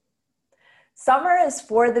Summer is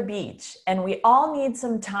for the beach, and we all need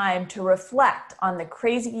some time to reflect on the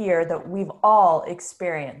crazy year that we've all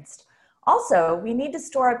experienced. Also, we need to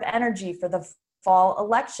store up energy for the fall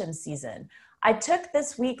election season. I took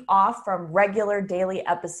this week off from regular daily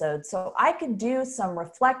episodes so I could do some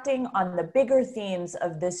reflecting on the bigger themes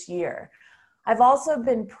of this year. I've also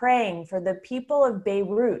been praying for the people of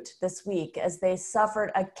Beirut this week as they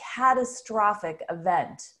suffered a catastrophic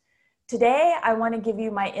event. Today, I want to give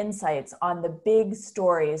you my insights on the big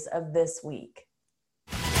stories of this week.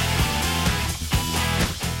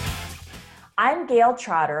 I'm Gail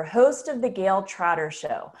Trotter, host of The Gail Trotter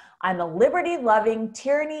Show. I'm a liberty-loving,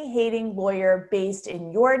 tyranny-hating lawyer based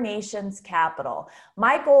in your nation's capital.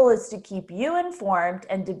 My goal is to keep you informed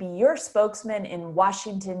and to be your spokesman in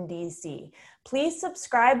Washington, D.C. Please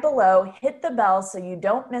subscribe below, hit the bell so you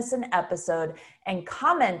don't miss an episode, and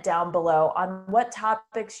comment down below on what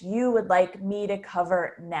topics you would like me to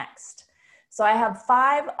cover next. So I have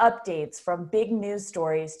 5 updates from big news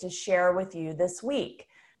stories to share with you this week.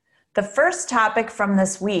 The first topic from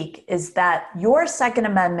this week is that your Second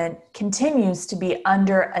Amendment continues to be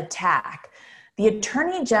under attack. The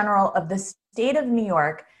Attorney General of the state of New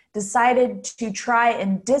York decided to try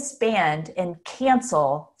and disband and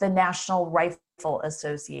cancel the National Rifle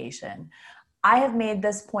Association. I have made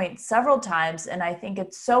this point several times, and I think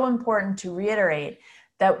it's so important to reiterate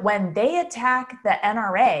that when they attack the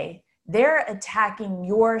NRA, they're attacking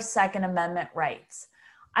your Second Amendment rights.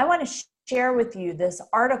 I want to share with you this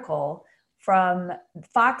article from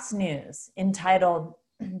Fox News entitled,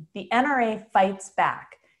 "The NRA Fights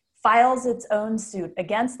Back, Files Its Own Suit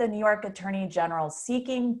Against the New York Attorney General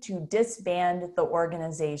Seeking to Disband the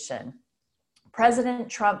Organization." President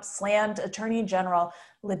Trump slammed Attorney General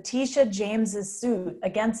Letitia James's suit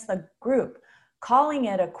against the group, calling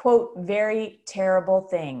it a, quote, "very terrible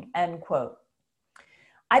thing," end quote.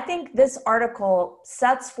 I think this article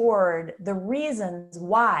sets forward the reasons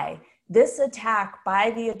why this attack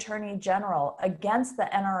by the Attorney General against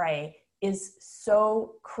the NRA is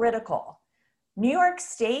so critical. New York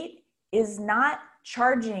State is not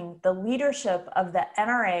charging the leadership of the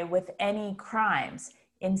NRA with any crimes.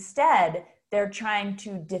 Instead, they're trying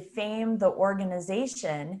to defame the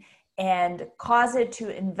organization and cause it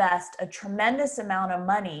to invest a tremendous amount of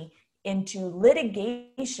money into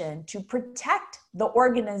litigation to protect the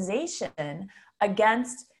organization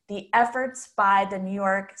against the efforts by the New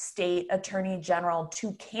York State Attorney General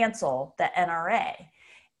to cancel the NRA.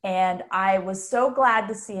 And I was so glad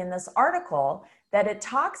to see in this article that it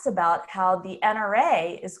talks about how the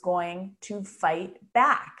NRA is going to fight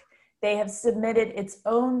back. They have submitted its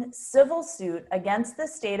own civil suit against the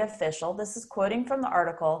state official, this is quoting from the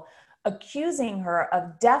article, accusing her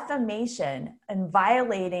of defamation and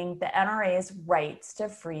violating the NRA's rights to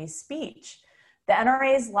free speech. The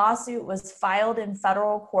NRA's lawsuit was filed in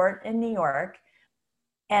federal court in New York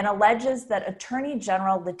and alleges that Attorney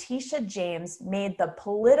General Letitia James made the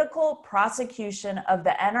political prosecution of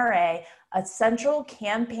the NRA a central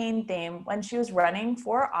campaign theme when she was running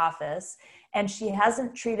for office, and she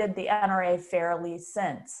hasn't treated the NRA fairly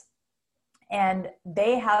since. And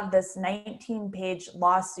they have this 19-page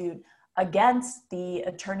lawsuit against the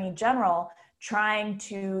Attorney General trying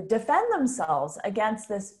to defend themselves against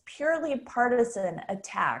this purely partisan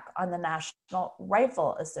attack on the National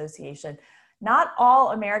Rifle Association. Not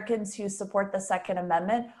all Americans who support the Second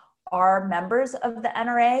Amendment are members of the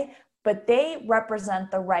NRA, but they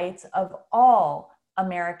represent the rights of all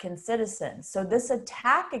American citizens. So this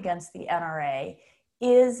attack against the NRA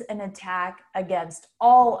is an attack against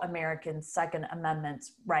all Americans' Second Amendment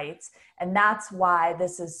rights, and that's why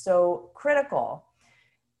this is so critical.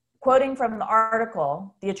 Quoting from the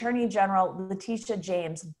article, the Attorney General Letitia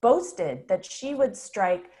James boasted that she would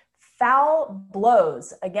strike foul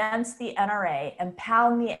blows against the NRA and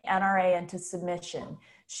pound the NRA into submission.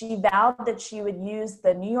 She vowed that she would use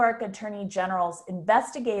the New York Attorney General's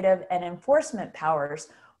investigative and enforcement powers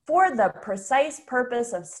for the precise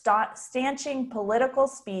purpose of stanching political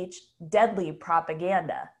speech, deadly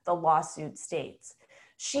propaganda, the lawsuit states.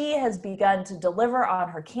 She has begun to deliver on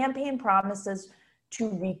her campaign promises to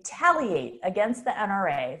retaliate against the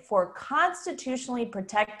NRA for constitutionally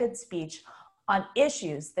protected speech on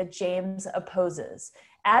issues that James opposes.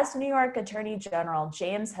 As New York Attorney General,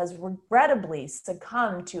 James has regrettably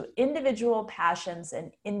succumbed to individual passions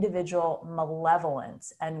and individual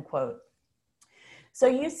malevolence, end quote. So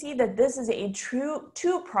you see that this is a true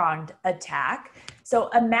two-pronged attack. So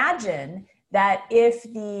imagine that if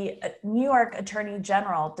the New York Attorney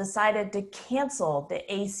General decided to cancel the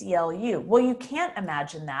ACLU, well, you can't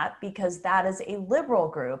imagine that because that is a liberal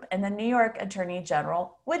group and the New York Attorney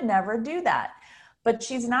General would never do that. but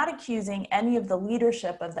she's not accusing any of the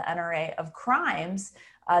leadership of the NRA of crimes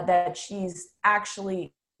that she's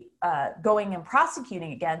actually going and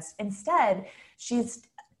prosecuting against. Instead, she's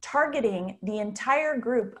targeting the entire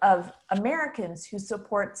group of Americans who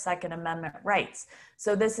support Second Amendment rights.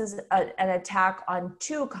 So this is an attack on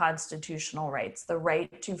two constitutional rights: the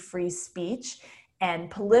right to free speech, and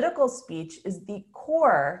political speech is the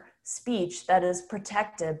core speech that is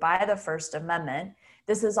protected by the First Amendment.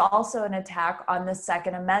 This is also an attack on the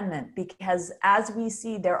Second Amendment, because as we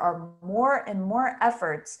see, there are more and more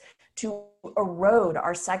efforts to erode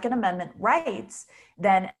our Second Amendment rights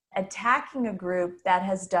than attacking a group that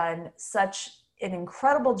has done such an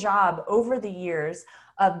incredible job over the years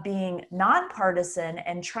of being nonpartisan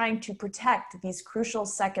and trying to protect these crucial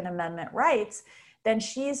Second Amendment rights. Then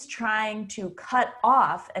she's trying to cut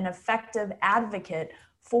off an effective advocate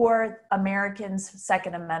for Americans'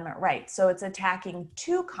 Second Amendment rights. So it's attacking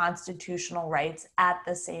two constitutional rights at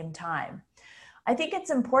the same time. I think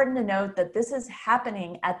it's important to note that this is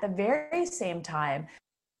happening at the very same time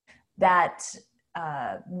that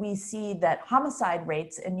we see that homicide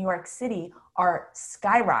rates in New York City are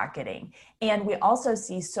skyrocketing. And we also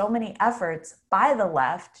see so many efforts by the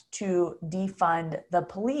left to defund the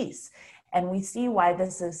police. And we see why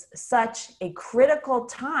this is such a critical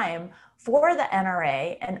time for the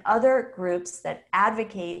NRA and other groups that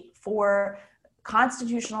advocate for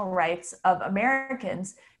constitutional rights of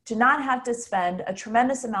Americans to not have to spend a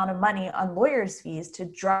tremendous amount of money on lawyers' fees to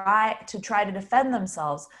try to defend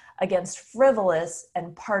themselves against frivolous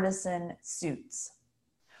and partisan suits.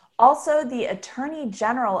 Also, the Attorney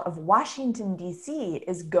General of Washington, D.C.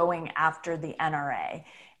 is going after the NRA.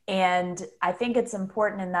 And I think it's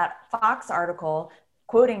important in that Fox article,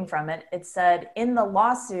 quoting from it, it said, in the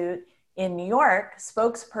lawsuit in New York,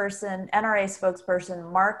 NRA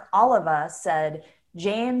spokesperson Mark Oliva said,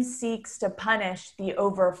 James seeks to punish the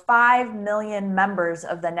over 5 million members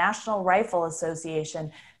of the National Rifle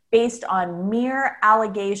Association based on mere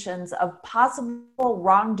allegations of possible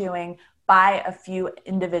wrongdoing by a few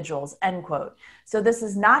individuals, end quote. So this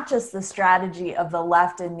is not just the strategy of the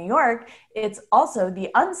left in New York, it's also the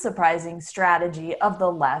unsurprising strategy of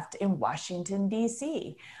the left in Washington,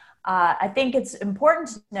 D.C. I think it's important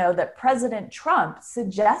to know that President Trump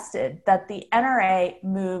suggested that the NRA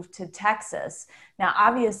move to Texas. Now,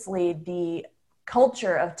 obviously, the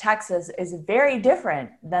culture of Texas is very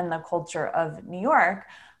different than the culture of New York,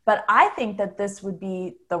 but I think that this would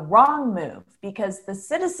be the wrong move because the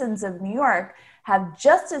citizens of New York have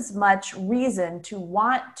just as much reason to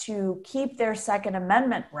want to keep their Second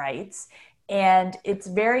Amendment rights, and it's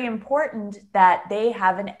very important that they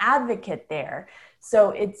have an advocate there.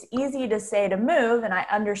 So it's easy to say to move, and I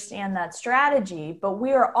understand that strategy, but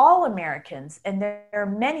we are all Americans, and there are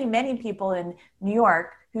many, many people in New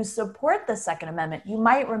York who support the Second Amendment. You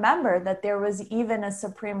might remember that there was even a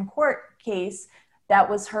Supreme Court case that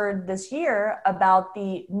was heard this year about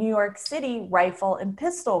the New York City Rifle and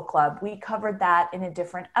Pistol Club. We covered that in a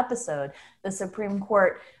different episode. The Supreme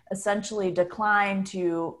Court essentially declined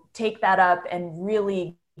to take that up and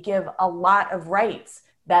really give a lot of rights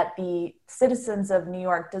that the citizens of New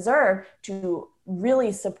York deserve to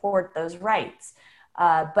really support those rights.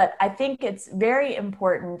 But I think it's very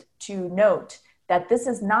important to note that this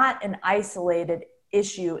is not an isolated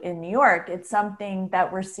issue in New York. It's something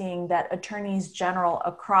that we're seeing that attorneys general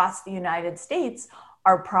across the United States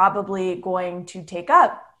are probably going to take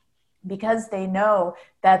up because they know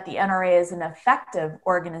that the NRA is an effective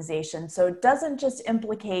organization. So it doesn't just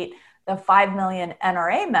implicate the 5 million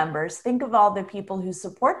NRA members. Think of all the people who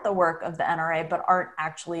support the work of the NRA but aren't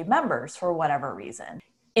actually members for whatever reason.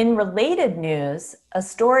 In related news, a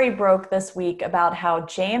story broke this week about how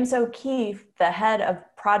James O'Keefe, the head of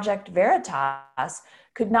Project Veritas,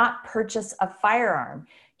 could not purchase a firearm.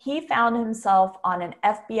 He found himself on an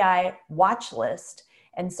FBI watch list.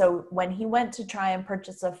 And so when he went to try and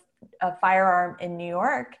purchase a firearm in New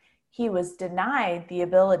York, he was denied the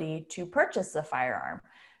ability to purchase a firearm.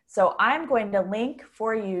 So I'm going to link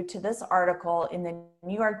for you to this article in the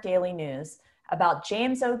New York Daily News about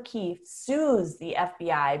James O'Keefe sues the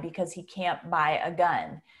FBI because he can't buy a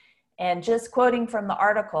gun. And just quoting from the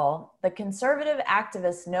article, the conservative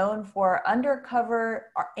activist known for undercover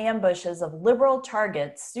ambushes of liberal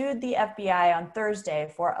targets sued the FBI on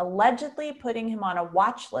Thursday for allegedly putting him on a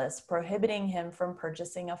watch list prohibiting him from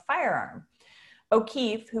purchasing a firearm.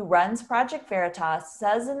 O'Keefe, who runs Project Veritas,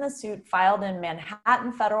 says in the suit filed in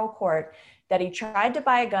Manhattan federal court that he tried to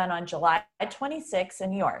buy a gun on July 26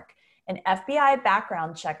 in New York. An FBI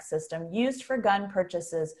background check system used for gun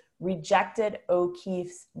purchases rejected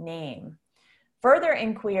O'Keefe's name. Further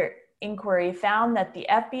inquiry found that the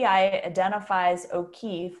FBI identifies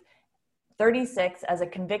O'Keefe, 36, as a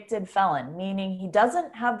convicted felon, meaning he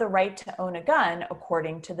doesn't have the right to own a gun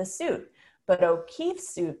according to the suit. But O'Keefe's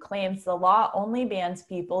suit claims the law only bans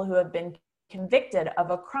people who have been convicted of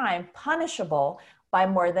a crime punishable by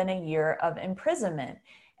more than a year of imprisonment.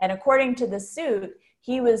 And according to the suit,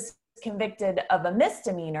 he was convicted of a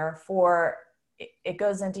misdemeanor for, it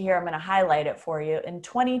goes into here, I'm going to highlight it for you. In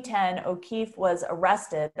 2010, O'Keefe was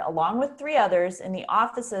arrested along with 3 others in the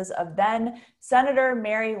offices of then Senator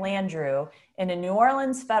Mary Landrieu in a New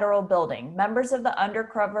Orleans federal building. Members of the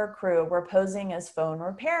undercover crew were posing as phone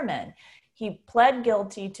repairmen. He pled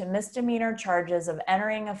guilty to misdemeanor charges of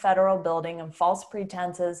entering a federal building on false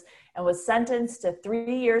pretenses and was sentenced to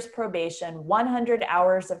 3 years probation, 100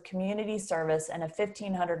 hours of community service, and a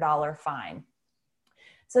 $1,500 fine.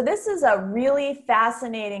 So this is a really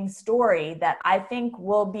fascinating story that I think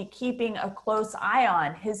we'll be keeping a close eye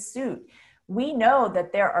on, his suit. We know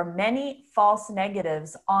that there are many false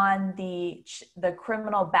negatives on the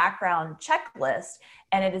criminal background checklist,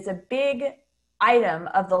 and it is a big item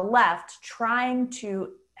of the left trying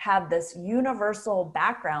to have this universal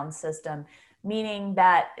background system, meaning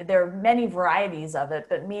that there are many varieties of it,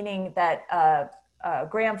 but meaning that a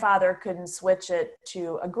grandfather couldn't switch it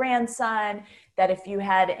to a grandson, that if you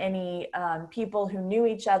had any people who knew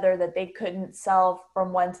each other, that they couldn't sell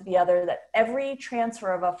from one to the other, that every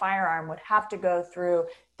transfer of a firearm would have to go through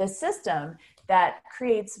the system that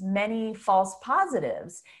creates many false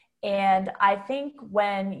positives. And I think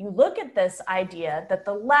when you look at this idea that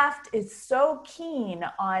the left is so keen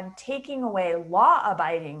on taking away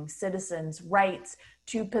law-abiding citizens' rights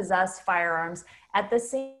to possess firearms, at the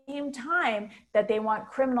same time that they want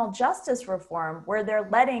criminal justice reform, where they're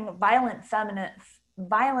letting violent felons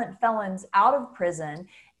out of prison,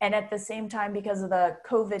 and at the same time, because of the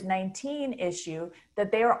COVID-19 issue,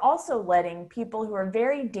 that they are also letting people who are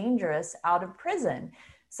very dangerous out of prison.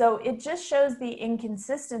 So it just shows the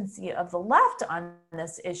inconsistency of the left on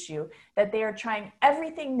this issue, that they are trying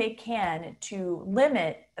everything they can to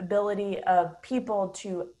limit ability of people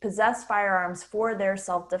to possess firearms for their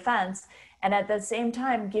self-defense, and at the same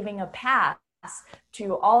time giving a pass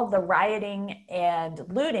to all of the rioting and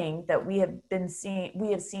looting that we have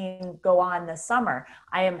seen go on this summer.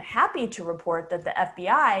 I am happy to report that the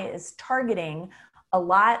FBI is targeting a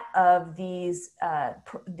lot of these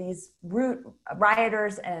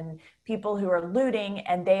rioters and people who are looting,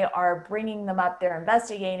 and they are bringing them up. They're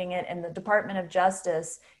investigating it, and the Department of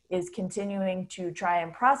Justice is continuing to try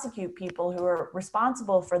and prosecute people who are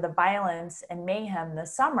responsible for the violence and mayhem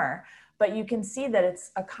this summer. But you can see that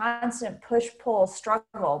it's a constant push-pull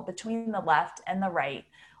struggle between the left and the right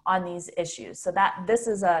on these issues. So that this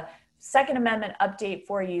is a Second Amendment update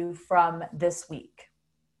for you from this week.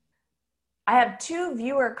 I have 2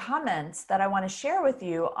 viewer comments that I want to share with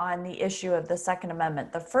you on the issue of the Second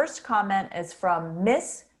Amendment. The first comment is from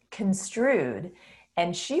Miss Construed,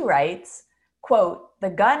 and she writes, quote, "The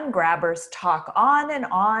gun grabbers talk on and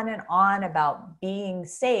on and on about being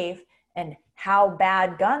safe and how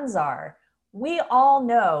bad guns are. We all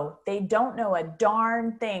know they don't know a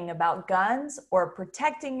darn thing about guns or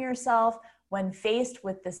protecting yourself when faced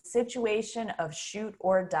with the situation of shoot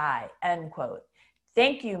or die," end quote.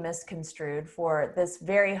 Thank you, Misconstrued, for this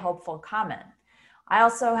very helpful comment. I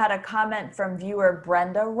also had a comment from viewer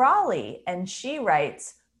Brenda Raleigh, and she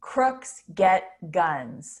writes, "Crooks get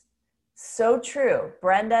guns." So true.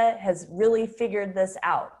 Brenda has really figured this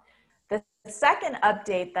out. The second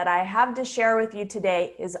update that I have to share with you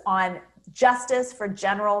today is on justice for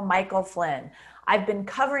General Michael Flynn. I've been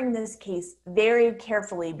covering this case very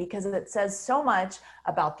carefully because it says so much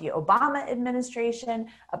about the Obama administration,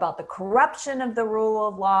 about the corruption of the rule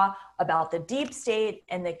of law, about the deep state,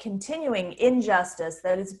 and the continuing injustice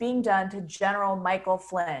that is being done to General Michael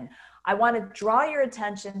Flynn. I want to draw your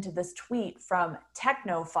attention to this tweet from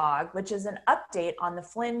Technofog, which is an update on the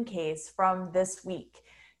Flynn case from this week.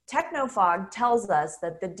 Technofog tells us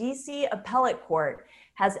that the DC Appellate Court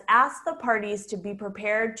has asked the parties to be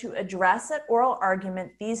prepared to address at oral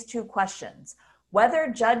argument these 2 questions: whether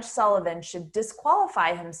Judge Sullivan should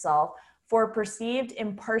disqualify himself for perceived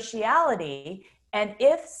impartiality, and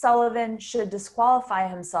if Sullivan should disqualify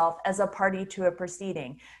himself as a party to a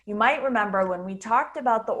proceeding. You might remember when we talked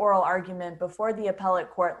about the oral argument before the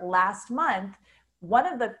appellate court last month, one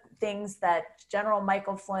of the things that General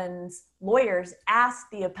Michael Flynn's lawyers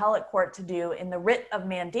asked the appellate court to do in the writ of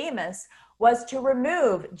mandamus was to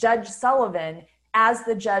remove Judge Sullivan as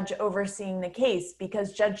the judge overseeing the case,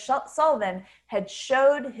 because Judge Sullivan had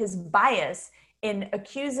showed his bias in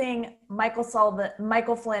accusing Michael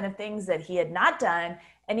Flynn of things that he had not done,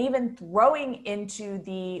 and even throwing into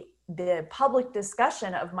the the public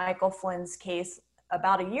discussion of Michael Flynn's case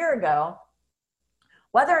about a year ago,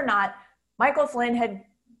 whether or not Michael Flynn had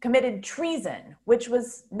committed treason, which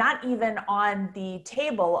was not even on the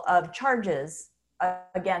table of charges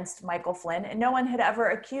against Michael Flynn, and no one had ever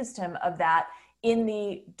accused him of that in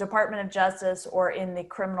the Department of Justice or in the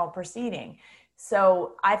criminal proceeding.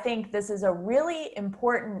 So I think this is a really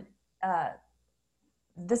important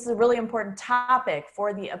topic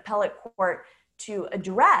for the appellate court to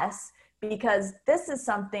address, because this is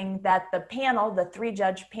something that the panel, the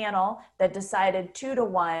 3-judge panel that decided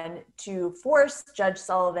 2-1 to force Judge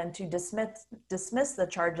Sullivan to dismiss the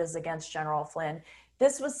charges against General Flynn,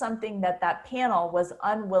 this was something that panel was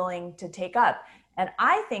unwilling to take up. And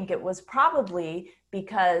I think it was probably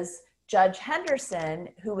because Judge Henderson,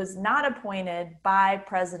 who was not appointed by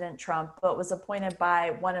President Trump, but was appointed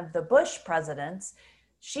by one of the Bush presidents,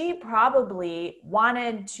 she probably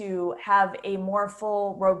wanted to have a more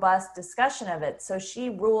full, robust discussion of it. So she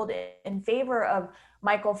ruled in favor of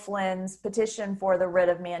Michael Flynn's petition for the writ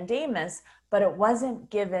of mandamus, but it wasn't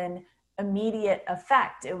given immediate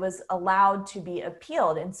effect. It was allowed to be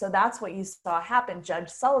appealed. And so that's what you saw happen. Judge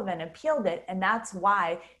Sullivan appealed it, and that's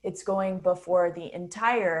why it's going before the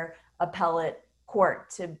entire appellate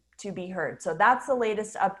court to be heard. So that's the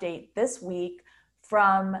latest update this week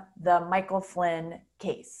from the Michael Flynn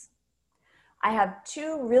case. I have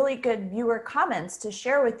 2 really good viewer comments to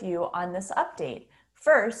share with you on this update.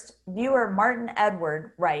 First, viewer Martin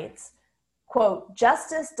Edward writes, quote,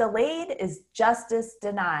 "Justice delayed is justice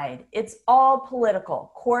denied. It's all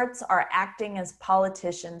political. Courts are acting as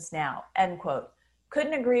politicians now," end quote.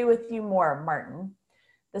 Couldn't agree with you more, Martin.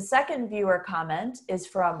 The second viewer comment is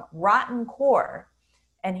from Rotten Core,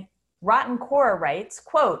 and Rotten Core writes,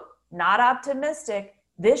 quote, "Not optimistic.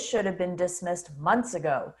 This should have been dismissed months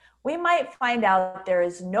ago. We might find out there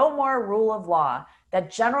is no more rule of law,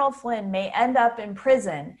 that General Flynn may end up in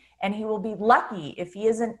prison, and he will be lucky if he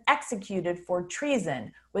isn't executed for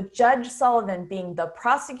treason, with Judge Sullivan being the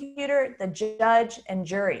prosecutor, the judge, and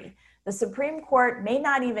jury. The Supreme Court may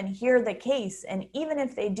not even hear the case, and even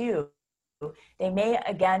if they do, they may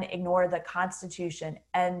again ignore the Constitution,"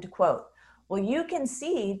 end quote. Well, you can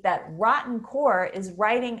see that Rotten Core is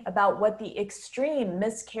writing about what the extreme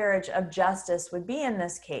miscarriage of justice would be in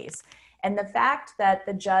this case. And the fact that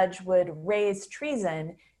the judge would raise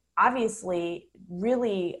treason obviously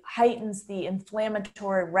really heightens the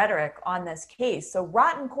inflammatory rhetoric on this case. So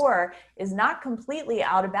Rotten Core is not completely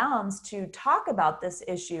out of bounds to talk about this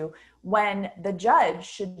issue when the judge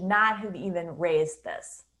should not have even raised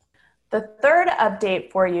this. The third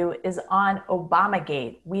update for you is on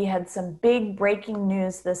Obamagate. We had some big breaking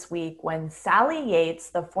news this week when Sally Yates,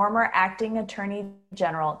 the former acting attorney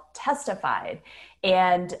general, testified.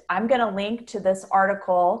 And I'm going to link to this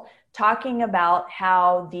article talking about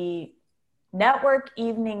how the network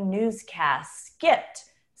evening newscast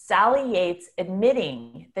skipped Sally Yates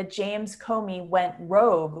admitting that James Comey went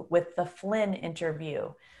rogue with the Flynn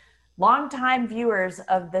interview. Longtime viewers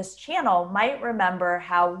of this channel might remember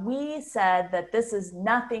how we said that this is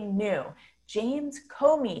nothing new. James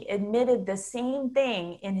Comey admitted the same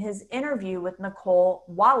thing in his interview with Nicole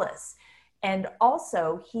Wallace. And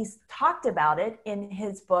also, he's talked about it in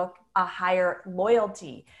his book, A Higher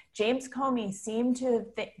Loyalty. James Comey seemed to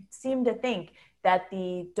think that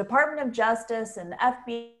the Department of Justice and the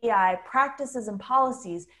FBI practices and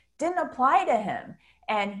policies didn't apply to him.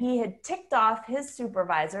 And he had ticked off his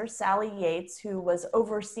supervisor, Sally Yates, who was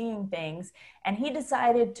overseeing things. And he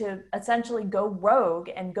decided to essentially go rogue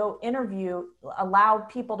and allow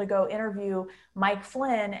people to go interview Mike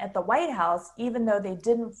Flynn at the White House, even though they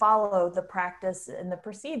didn't follow the practice and the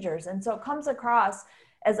procedures. And so it comes across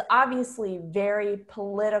as obviously very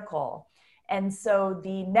political. And so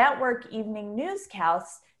the network evening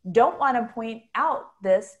newscasts don't want to point out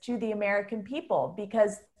this to the American people,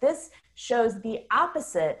 because this shows the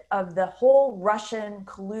opposite of the whole Russian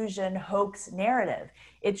collusion hoax narrative.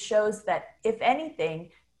 It shows that, if anything,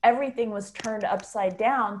 everything was turned upside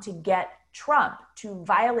down to get Trump, to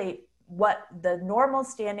violate what the normal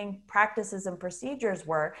standing practices and procedures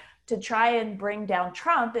were, to try and bring down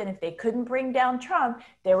Trump. And if they couldn't bring down Trump,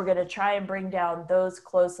 they were going to try and bring down those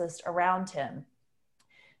closest around him.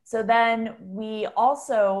 So then we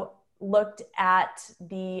also looked at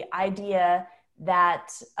the idea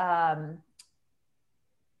that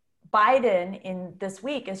Biden in this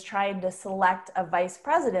week is trying to select a vice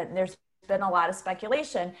president. And there's been a lot of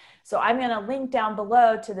speculation. So I'm going to link down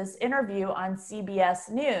below to this interview on CBS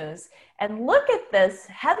News. And look at this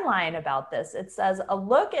headline about this. It says, "A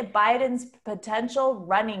look at Biden's potential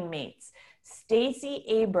running mates. Stacey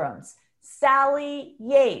Abrams, Sally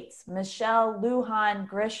Yates, Michelle Lujan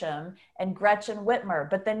Grisham, and Gretchen Whitmer.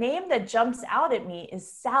 But the name that jumps out at me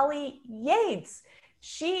is Sally Yates.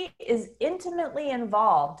 She is intimately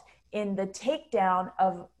involved in the takedown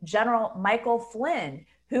of General Michael Flynn,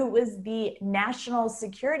 who was the national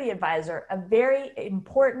security advisor, a very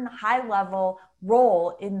important high-level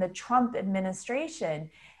role in the Trump administration.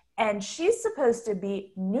 And she's supposed to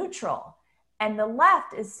be neutral. And the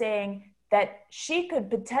left is saying that she could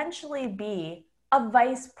potentially be a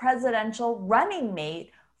vice presidential running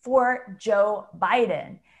mate for Joe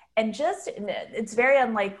Biden. And it's very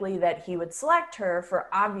unlikely that he would select her for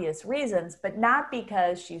obvious reasons, but not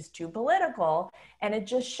because she's too political. And it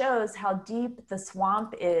just shows how deep the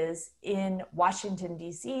swamp is in Washington,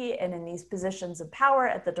 D.C., and in these positions of power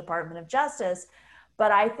at the Department of Justice.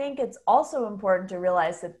 But I think it's also important to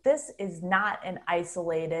realize that this is not an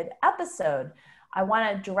isolated episode. I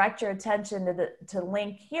want to direct your attention to the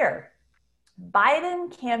link here.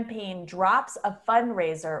 Biden campaign drops a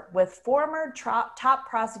fundraiser with former top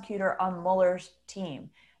prosecutor on Mueller's team.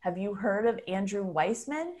 Have you heard of Andrew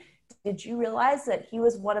Weissmann? Did you realize that he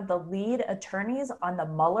was one of the lead attorneys on the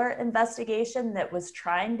Mueller investigation that was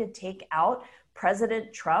trying to take out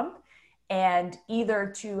President Trump and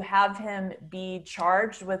either to have him be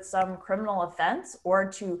charged with some criminal offense or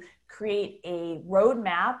to create a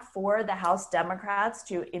roadmap for the House Democrats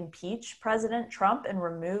to impeach President Trump and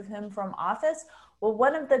remove him from office? Well,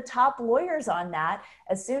 one of the top lawyers on that,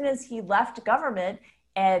 as soon as he left government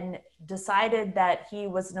and decided that he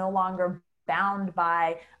was no longer bound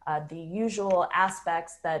by the usual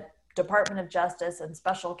aspects that Department of Justice and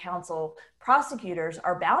special counsel prosecutors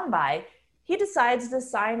are bound by, he decides to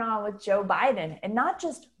sign on with Joe Biden and not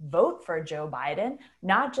just vote for Joe Biden,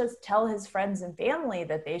 not just tell his friends and family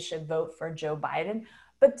that they should vote for Joe Biden,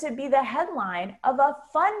 but to be the headline of a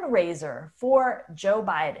fundraiser for Joe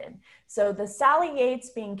Biden. So the Sally Yates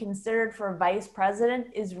being considered for vice president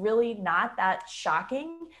is really not that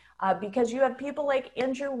shocking because you have people like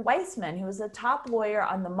Andrew Weissmann, who was a top lawyer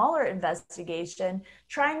on the Mueller investigation,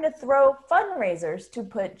 trying to throw fundraisers to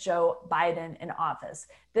put Joe Biden in office.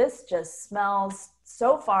 This just smells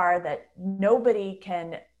so far that nobody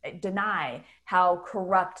can deny how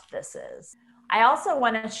corrupt this is. I also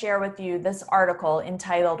want to share with you this article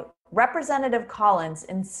entitled Representative Collins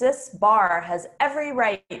Insists Barr Has Every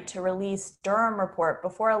Right to Release Durham Report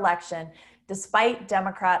Before Election Despite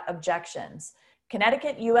Democrat Objections.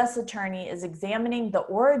 Connecticut U.S. Attorney is examining the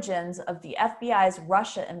origins of the FBI's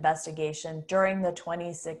Russia investigation during the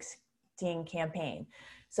 2016 campaign.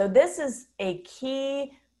 So this is a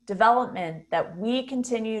key development that we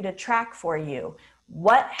continue to track for you.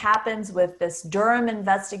 What happens with this Durham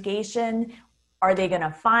investigation? Are they going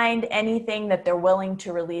to find anything that they're willing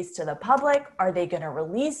to release to the public? Are they going to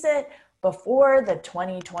release it before the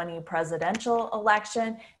 2020 presidential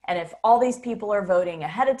election? And if all these people are voting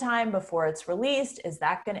ahead of time before it's released, is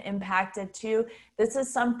that going to impact it too? This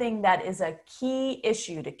is something that is a key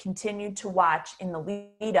issue to continue to watch in the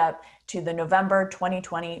lead up to the November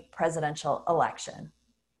 2020 presidential election.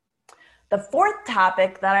 The fourth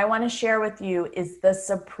topic that I want to share with you is the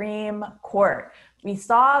Supreme Court. We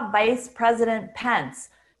saw Vice President Pence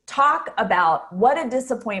talk about what a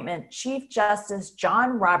disappointment Chief Justice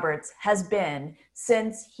John Roberts has been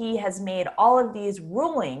since he has made all of these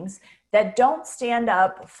rulings that don't stand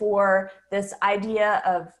up for this idea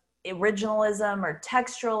of originalism or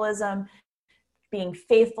textualism, being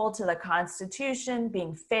faithful to the Constitution,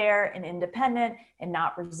 being fair and independent and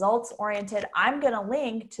not results-oriented. I'm going to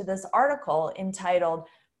link to this article entitled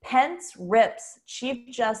Pence Rips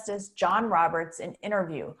Chief Justice John Roberts in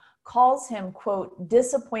Interview, calls him, quote,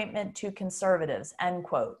 disappointment to conservatives, end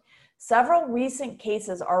quote. Several recent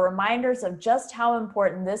cases are reminders of just how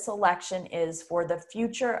important this election is for the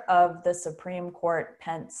future of the Supreme Court,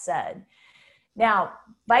 Pence said. Now,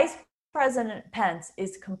 Vice President Pence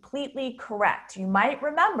is completely correct. You might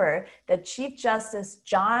remember that Chief Justice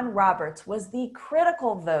John Roberts was the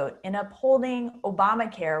critical vote in upholding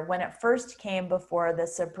Obamacare when it first came before the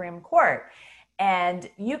Supreme Court. And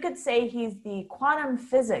you could say he's the quantum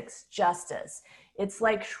physics justice. It's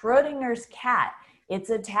like Schrodinger's cat. It's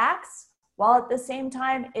a tax, while at the same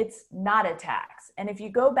time, it's not a tax. And if you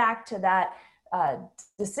go back to that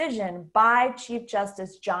decision by Chief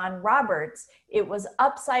Justice John Roberts, it was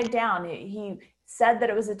upside down. He said that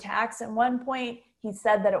it was a tax at one point. He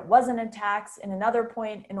said that it wasn't a tax in another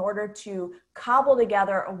point in order to cobble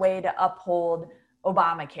together a way to uphold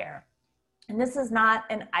Obamacare. And this is not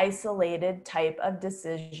an isolated type of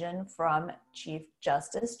decision from Chief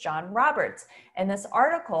Justice John Roberts. And this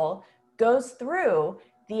article goes through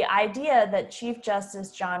the idea that Chief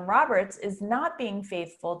Justice John Roberts is not being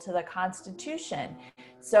faithful to the Constitution.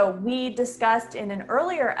 So we discussed in an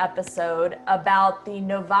earlier episode about the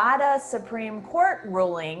Nevada Supreme Court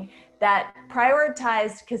ruling that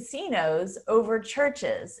prioritized casinos over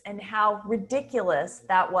churches and how ridiculous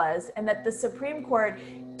that was, and that the Supreme Court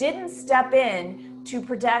didn't step in to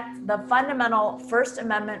protect the fundamental First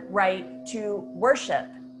Amendment right to worship,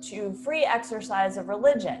 to free exercise of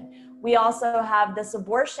religion. We also have this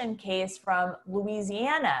abortion case from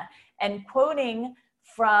Louisiana, and quoting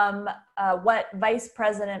from what Vice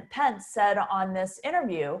President Pence said on this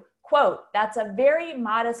interview, quote, "That's a very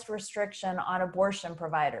modest restriction on abortion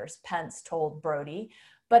providers," Pence told Brody,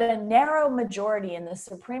 but a narrow majority in the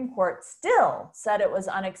Supreme Court still said it was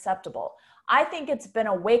unacceptable. I think it's been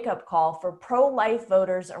a wake-up call for pro-life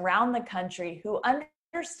voters around the country who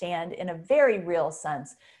understand in a very real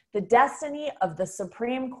sense the destiny of the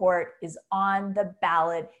Supreme Court is on the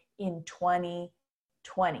ballot in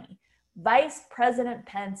 2020. Vice President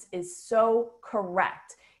Pence is so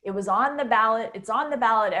correct. It was on the ballot. It's on the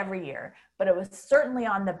ballot every year, but it was certainly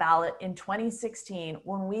on the ballot in 2016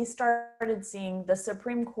 when we started seeing the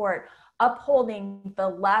Supreme Court upholding the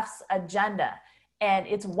left's agenda. And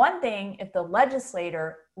it's one thing if the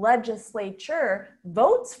legislature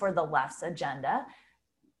votes for the left's agenda,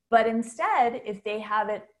 but instead, if they have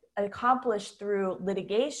it accomplished through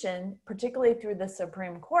litigation, particularly through the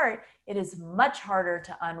Supreme Court, it is much harder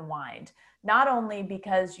to unwind. Not only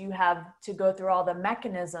because you have to go through all the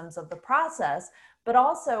mechanisms of the process, but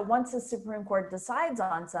also once the Supreme Court decides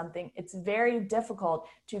on something, it's very difficult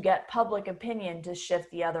to get public opinion to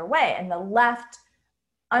shift the other way. And the left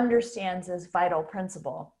understands this vital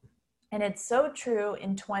principle. And it's so true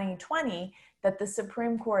in 2020 that the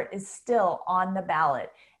Supreme Court is still on the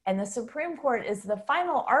ballot. And the Supreme Court is the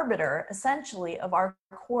final arbiter, essentially, of our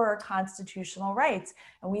core constitutional rights.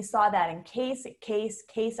 And we saw that in case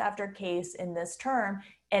after case in this term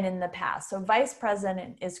and in the past. So Vice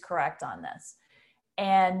President is correct on this.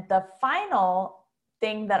 And the final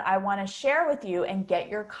thing that I want to share with you and get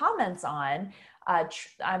your comments on,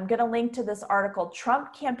 I'm going to link to this article.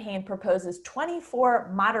 Trump campaign proposes 24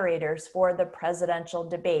 moderators for the presidential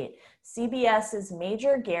debate. CBS's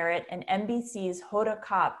Major Garrett and NBC's Hoda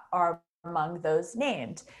Kotb are among those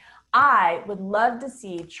named. I would love to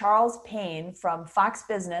see Charles Payne from Fox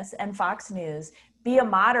Business and Fox News be a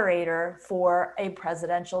moderator for a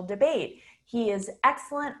presidential debate. He is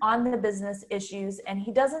excellent on the business issues, and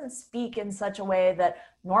he doesn't speak in such a way that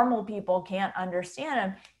normal people can't understand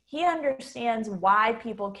him. He understands why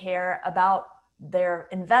people care about their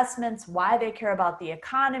investments, why they care about the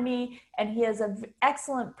economy, and he has an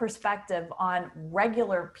excellent perspective on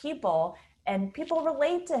regular people, and people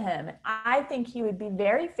relate to him. I think he would be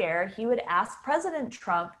very fair. He would ask President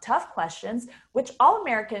Trump tough questions, which all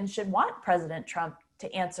Americans should want President Trump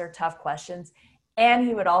to answer tough questions, and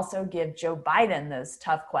he would also give Joe Biden those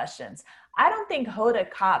tough questions. I don't think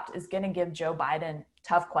Hoda Kotb is going to give Joe Biden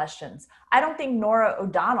tough questions. I don't think Norah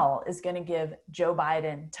O'Donnell is going to give Joe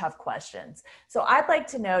Biden tough questions. So I'd like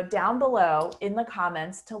to know down below in the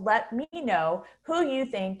comments to let me know who you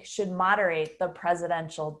think should moderate the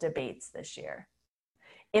presidential debates this year.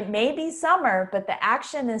 It may be summer, but the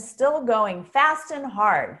action is still going fast and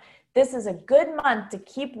hard. This is a good month to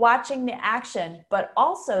keep watching the action, but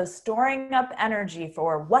also storing up energy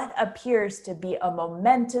for what appears to be a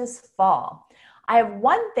momentous fall. I have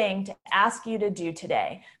one thing to ask you to do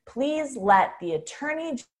today. Please let the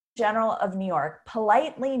Attorney General of New York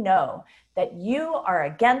politely know that you are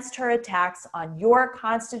against her attacks on your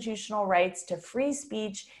constitutional rights to free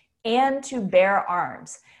speech and to bear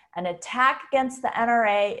arms. An attack against the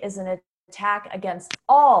NRA is an attack against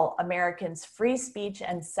all Americans' free speech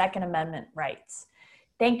and Second Amendment rights.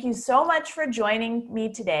 Thank you so much for joining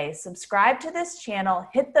me today. Subscribe to this channel,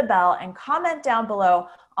 hit the bell, and comment down below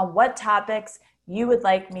on what topics you would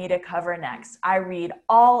like me to cover next. I read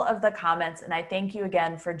all of the comments, and I thank you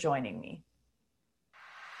again for joining me.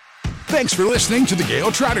 Thanks for listening to The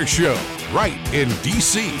Gayle Trotter Show, right in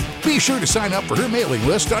D.C. Be sure to sign up for her mailing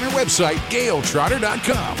list on her website,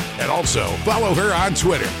 GayleTrotter.com. And also follow her on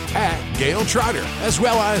Twitter, @GayleTrotter, as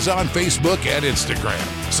well as on Facebook and Instagram.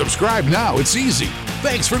 Subscribe now, it's easy.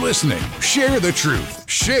 Thanks for listening. Share the truth.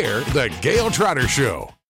 Share The Gayle Trotter Show.